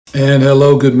And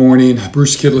hello, good morning.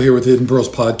 Bruce Kittle here with Hidden Pearls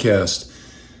Podcast.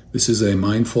 This is a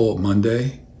Mindful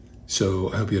Monday. So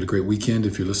I hope you had a great weekend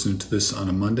if you're listening to this on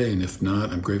a Monday. And if not,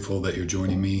 I'm grateful that you're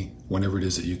joining me whenever it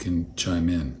is that you can chime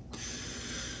in.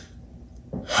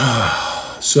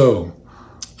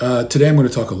 Today I'm going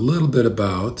to talk a little bit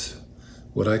about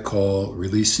what I call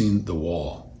releasing the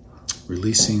wall.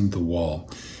 Releasing the wall.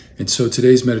 And so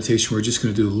today's meditation, we're just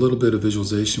going to do a little bit of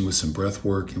visualization with some breath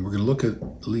work, and we're going to look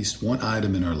at least one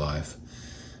item in our life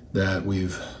that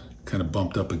we've kind of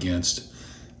bumped up against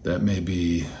that may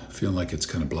be feeling like it's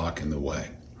kind of blocking the way.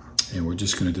 And we're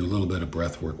just going to do a little bit of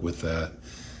breath work with that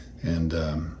and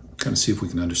kind of see if we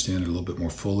can understand it a little bit more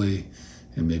fully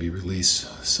and maybe release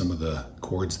some of the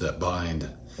cords that bind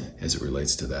as it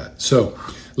relates to that. So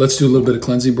let's do a little bit of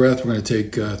cleansing breath. We're going to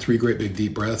take 3 great big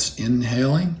deep breaths,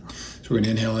 inhaling. So we're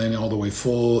going to inhale in all the way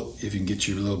full. If you can get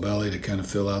your little belly to kind of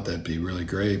fill out, that'd be really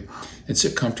great. And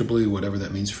sit comfortably, whatever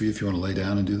that means for you. If you want to lay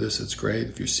down and do this, that's great.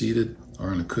 If you're seated or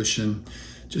on a cushion,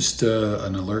 just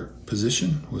an alert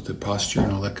position with the posture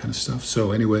and all that kind of stuff.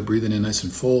 So anyway, breathing in nice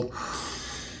and full.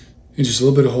 And just a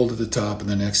little bit of hold at the top and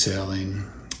then exhaling.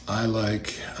 I'm not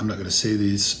going to say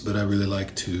these, but I really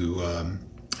like to,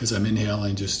 as I'm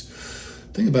inhaling, just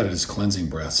think about it as cleansing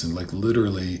breaths. And like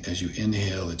literally as you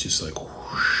inhale, it's just like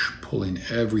whoosh, pulling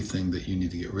everything that you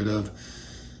need to get rid of,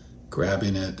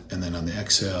 grabbing it, and then on the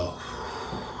exhale,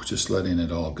 just letting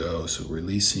it all go. So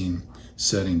releasing,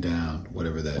 setting down,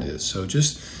 whatever that is. So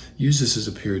just use this as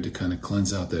a period to kind of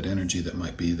cleanse out that energy that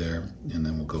might be there, and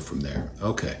then we'll go from there.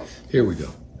 Okay, here we go.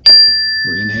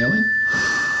 We're inhaling.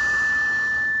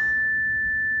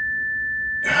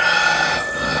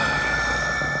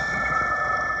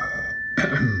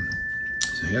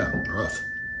 So yeah, rough.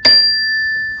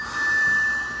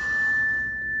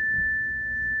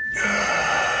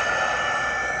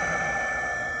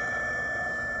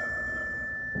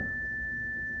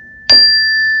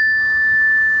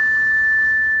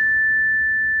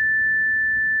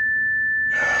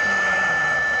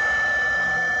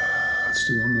 Let's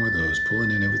do one more of those.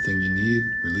 Pulling in everything you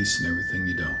need, releasing everything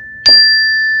you don't.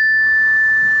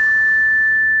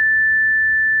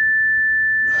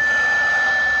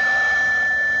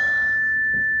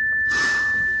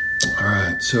 All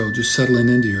right, so just settling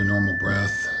into your normal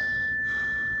breath.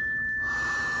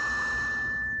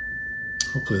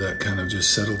 Hopefully that kind of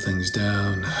just settled things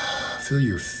down. Feel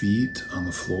your feet on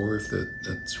the floor if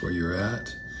that's where you're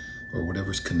at, or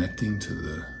whatever's connecting to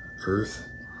the earth.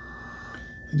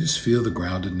 And just feel the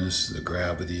groundedness, the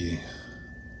gravity,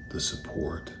 the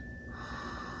support.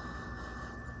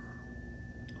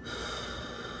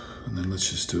 And then let's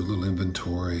just do a little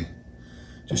inventory,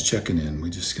 just checking in. We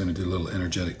just kind of did a little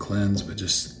energetic cleanse, but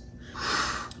just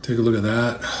take a look at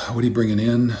that. What are you bringing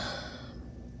in?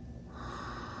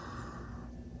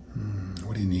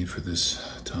 What do you need for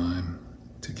this time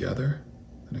together,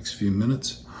 the next few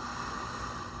minutes?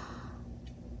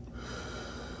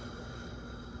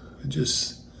 And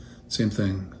just same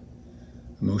thing,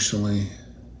 emotionally,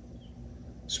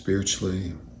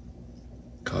 spiritually,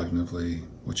 cognitively.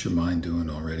 What's your mind doing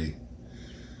already?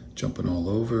 Jumping all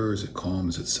over? Is it calm?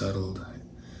 Is it settled?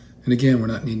 And again, we're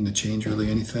not needing to change really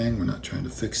anything. We're not trying to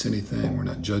fix anything. We're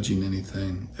not judging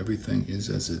anything. Everything is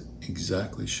as it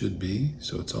exactly should be,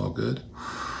 so it's all good.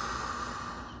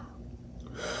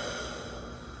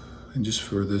 And just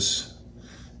for this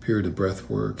period of breath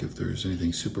work, if there's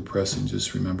anything super pressing,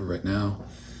 just remember right now,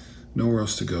 nowhere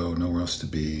else to go, nowhere else to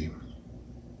be,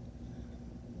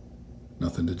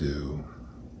 nothing to do.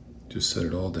 Just set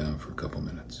it all down for a couple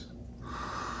minutes.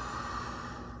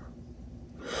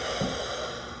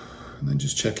 And then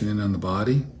just checking in on the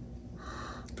body.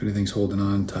 If anything's holding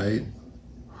on tight,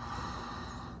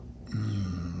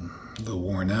 a little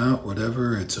worn out,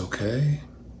 whatever, it's okay.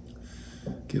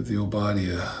 Give the old body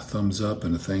a thumbs up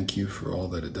and a thank you for all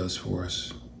that it does for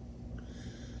us.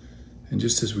 And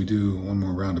just as we do one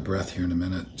more round of breath here in a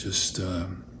minute, just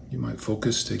you might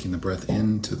focus taking the breath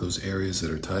into those areas that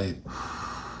are tight.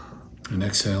 And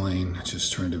exhaling,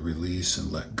 just trying to release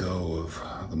and let go of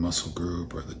the muscle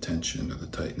group or the tension or the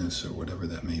tightness or whatever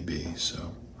that may be.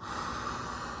 So,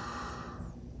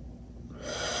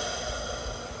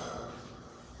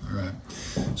 all right.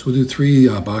 So we'll do 3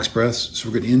 box breaths. So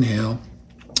we're going to inhale.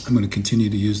 I'm going to continue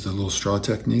to use the little straw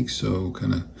technique. So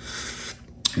kind of,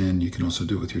 and you can also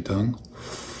do it with your tongue.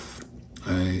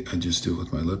 I just do it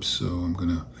with my lips. So I'm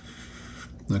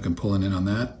not going to pull in on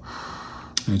that.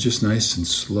 And it's just nice and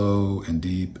slow and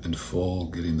deep and full,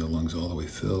 getting the lungs all the way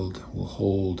filled. We'll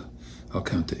hold, I'll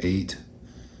count to 8,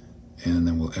 And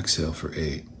then we'll exhale for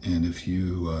 8. And if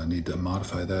you need to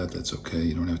modify that, that's okay.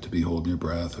 You don't have to be holding your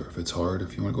breath, or if it's hard,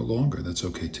 if you want to go longer, that's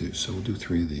okay too. So we'll do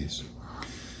 3 of these.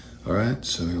 All right,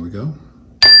 so here we go.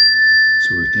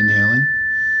 So we're inhaling,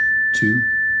 2,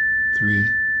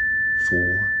 3,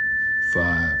 4,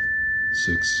 5,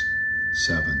 6,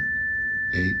 7,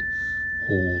 8.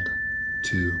 Hold,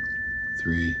 2,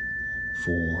 3,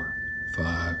 4,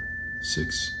 5,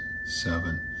 6,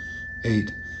 7,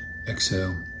 8.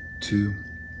 Exhale, 2,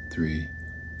 3,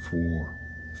 4,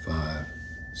 5,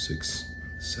 6,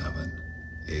 7,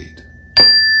 8.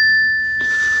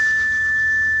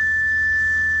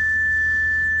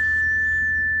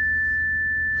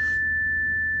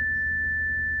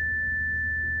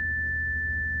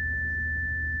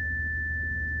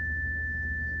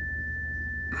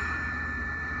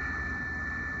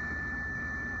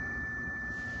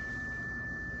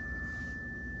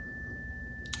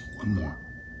 One more.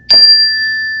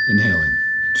 Inhaling,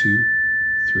 2,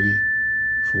 3,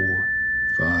 4,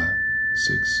 5,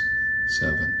 6,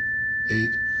 7,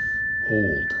 8.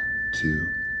 Hold,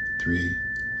 2, 3,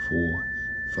 4,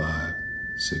 5,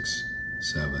 6,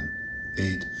 7,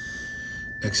 8.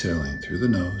 Exhaling through the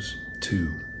nose,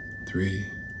 2,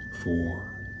 3,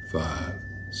 4, 5,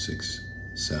 6,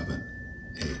 7,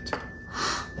 8.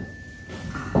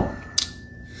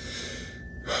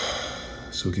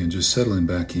 So again, just settling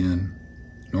back in,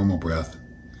 normal breath.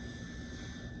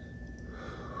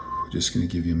 Just going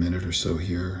to give you a minute or so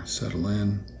here. Settle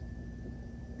in.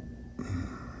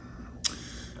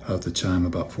 Out the chime,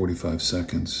 about 45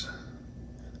 seconds.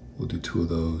 We'll do 2 of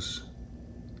those.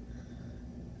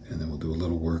 And then we'll do a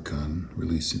little work on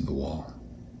releasing the wall.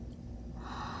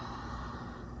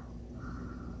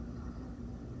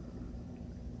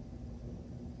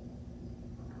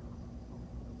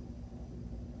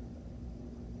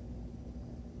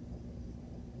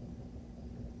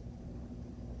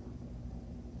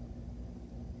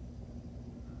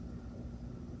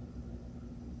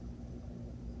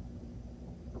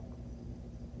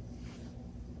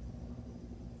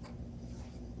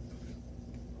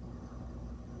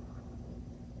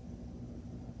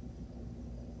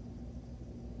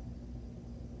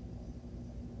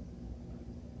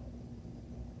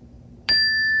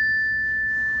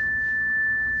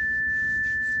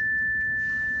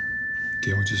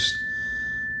 Again, we're just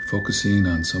focusing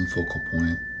on some focal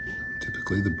point,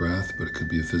 typically the breath, but it could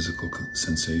be a physical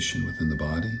sensation within the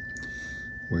body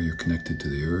where you're connected to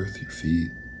the earth, your feet,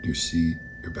 your seat,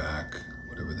 your back,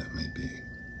 whatever that may be.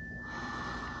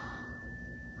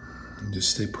 And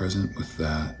just stay present with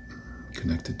that,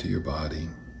 connected to your body.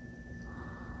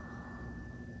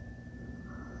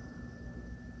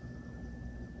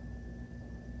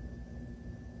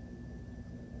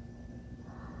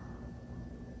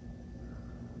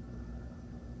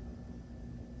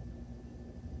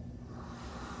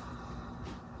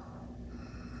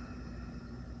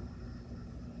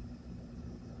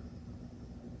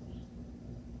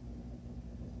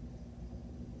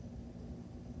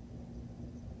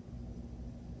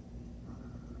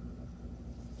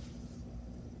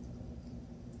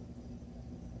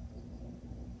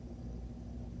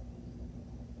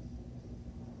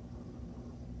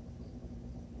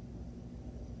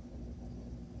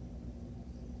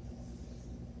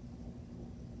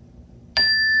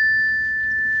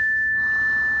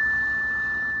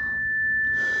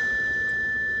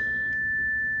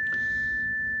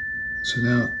 So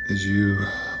now, as you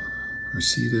are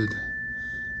seated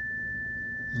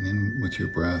and in with your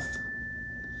breath,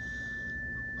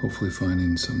 hopefully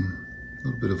finding some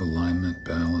little bit of alignment,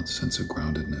 balance, sense of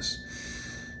groundedness,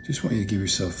 just want you to give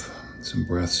yourself some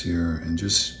breaths here and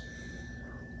just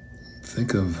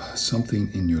think of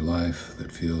something in your life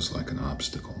that feels like an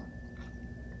obstacle,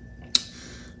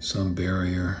 some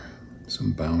barrier,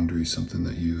 some boundary, something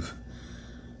that you've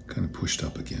kind of pushed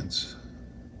up against.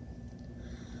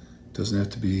 Doesn't have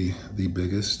to be the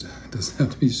biggest. It doesn't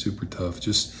have to be super tough.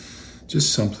 Just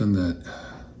something that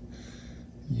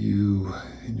you,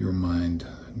 in your mind,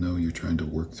 know you're trying to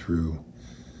work through.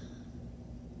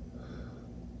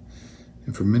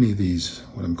 And for many of these,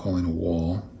 what I'm calling a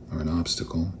wall or an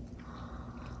obstacle,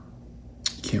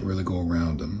 you can't really go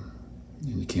around them,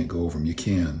 and you can't go over them. You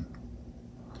can,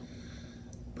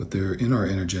 but they're in our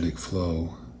energetic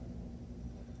flow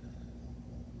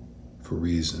for a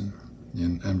reason.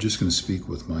 And I'm just going to speak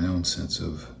with my own sense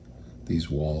of these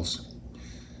walls.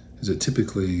 Is that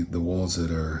typically the walls that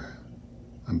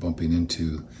I'm bumping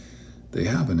into, they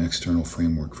have an external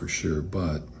framework for sure,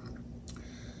 but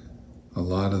a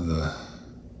lot of the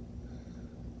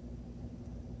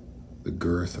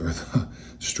girth or the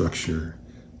structure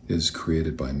is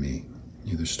created by me.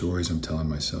 either stories I'm telling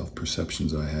myself,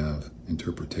 perceptions I have,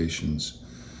 interpretations,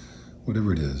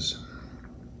 whatever it is.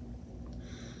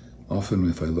 Often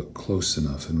if I look close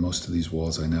enough, and most of these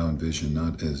walls I now envision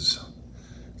not as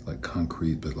like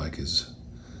concrete, but like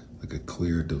a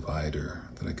clear divider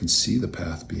that I can see the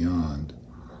path beyond.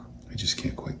 I just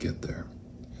can't quite get there.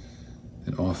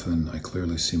 And often I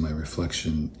clearly see my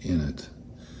reflection in it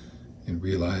and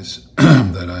realize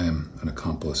that I am an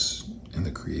accomplice in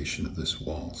the creation of this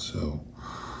wall. So,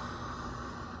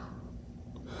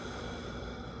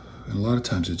 and a lot of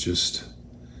times it's just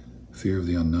fear of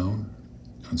the unknown,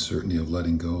 uncertainty of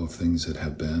letting go of things that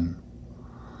have been.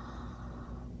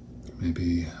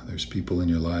 Maybe there's people in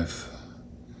your life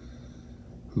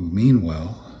who mean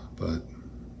well, but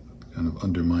kind of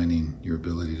undermining your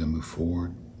ability to move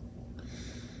forward.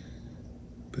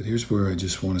 But here's where I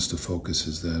just want us to focus,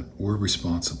 is that we're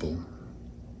responsible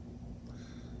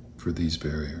for these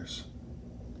barriers.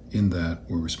 In that,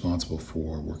 we're responsible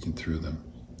for working through them.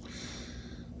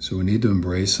 So we need to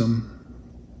embrace them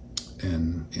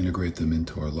and integrate them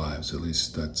into our lives. At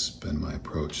least that's been my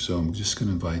approach. So I'm just going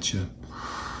to invite you.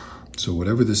 So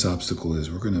whatever this obstacle is,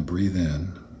 we're going to breathe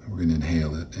in, we're going to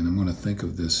inhale it, and I'm going to think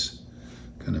of this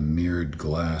kind of mirrored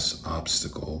glass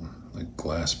obstacle, like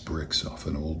glass bricks off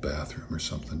an old bathroom or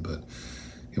something. But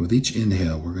with each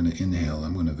inhale, we're going to inhale,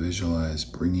 I'm going to visualize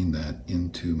bringing that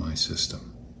into my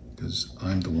system, because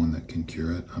I'm the one that can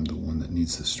cure it. I'm the one that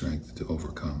needs the strength to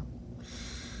overcome.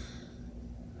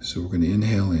 So we're going to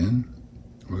inhale in,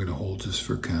 we're going to hold just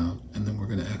for a count, and then we're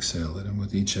going to exhale it. And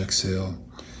with each exhale,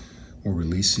 we're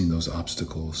releasing those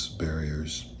obstacles,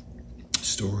 barriers,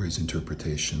 stories,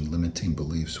 interpretation, limiting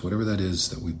beliefs, whatever that is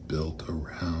that we've built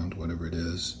around, whatever it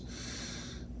is,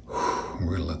 we're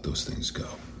going to let those things go.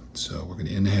 So we're going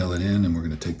to inhale it in, and we're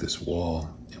going to take this wall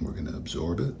and we're going to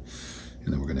absorb it,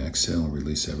 and then we're going to exhale and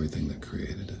release everything that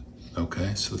created it.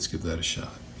 Okay, so let's give that a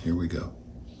shot. Here we go.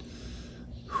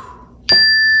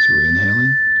 So we're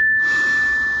inhaling.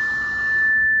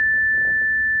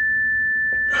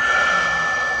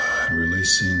 And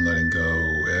releasing, letting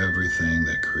go everything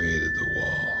that created the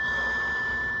wall.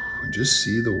 And just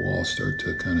see the wall start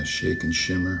to kind of shake and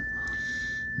shimmer.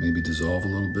 Maybe dissolve a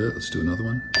little bit. Let's do another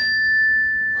one.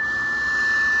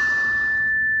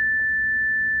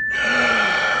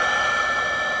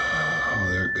 Oh,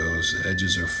 there it goes. The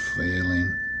edges are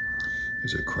failing.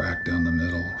 There's a crack down the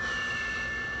middle.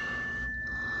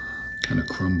 Kind of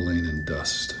crumbling in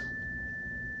dust.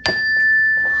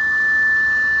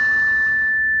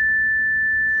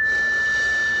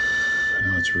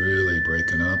 Now it's really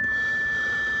breaking up.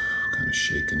 Kind of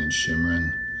shaking and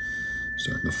shimmering.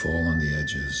 Starting to fall on the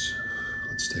edges.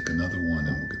 Let's take another one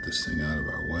and we'll get this thing out of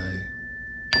our way.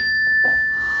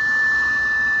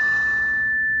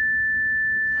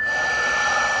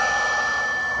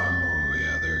 Oh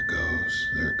yeah, there it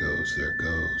goes. There it goes. There it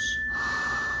goes.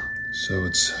 So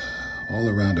it's all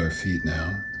around our feet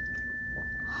now.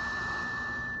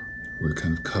 We're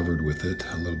kind of covered with it,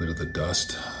 a little bit of the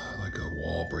dust, like a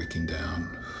wall breaking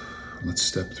down. Let's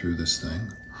step through this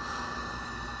thing.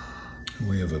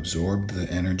 We have absorbed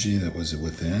the energy that was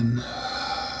within.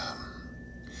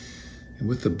 And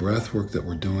with the breath work that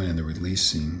we're doing and the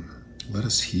releasing, let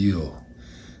us heal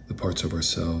the parts of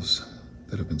ourselves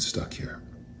that have been stuck here.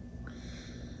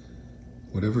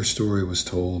 Whatever story was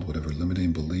told, whatever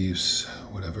limiting beliefs,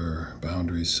 whatever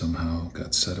boundaries somehow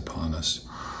got set upon us,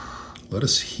 let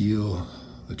us heal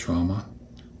the trauma,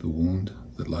 the wound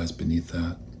that lies beneath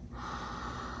that.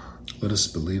 Let us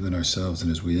believe in ourselves,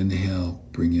 and as we inhale,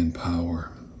 bring in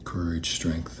power, courage,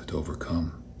 strength to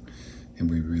overcome. And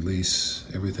we release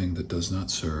everything that does not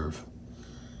serve.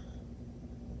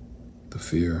 The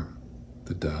fear,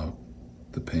 the doubt,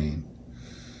 the pain.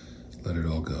 Let it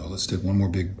all go. Let's take one more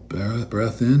big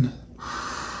breath in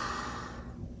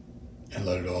and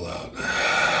let it all out.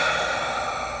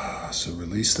 So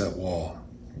release that wall,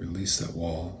 release that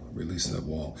wall, release that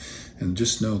wall. And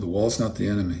just know the wall's not the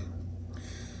enemy.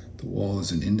 The wall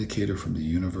is an indicator from the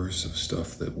universe of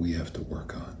stuff that we have to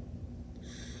work on.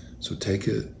 So take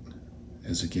it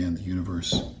as, again, the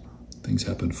universe. Things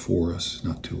happen for us,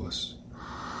 not to us.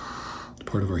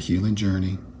 Part of our healing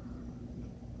journey,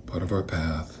 part of our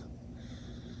path.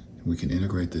 And we can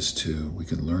integrate this too. We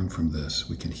can learn from this.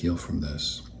 We can heal from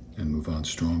this and move on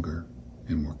stronger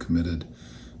and more committed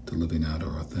to living out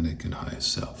our authentic and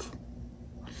highest self.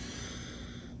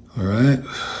 All right,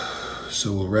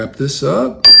 so we'll wrap this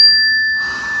up.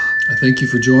 I thank you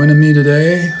for joining me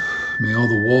today. May all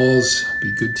the walls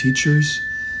be good teachers,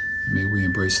 and may we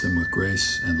embrace them with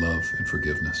grace and love and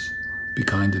forgiveness. Be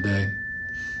kind today.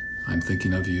 I'm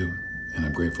thinking of you, and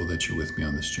I'm grateful that you're with me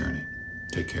on this journey.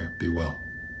 Take care. Be well.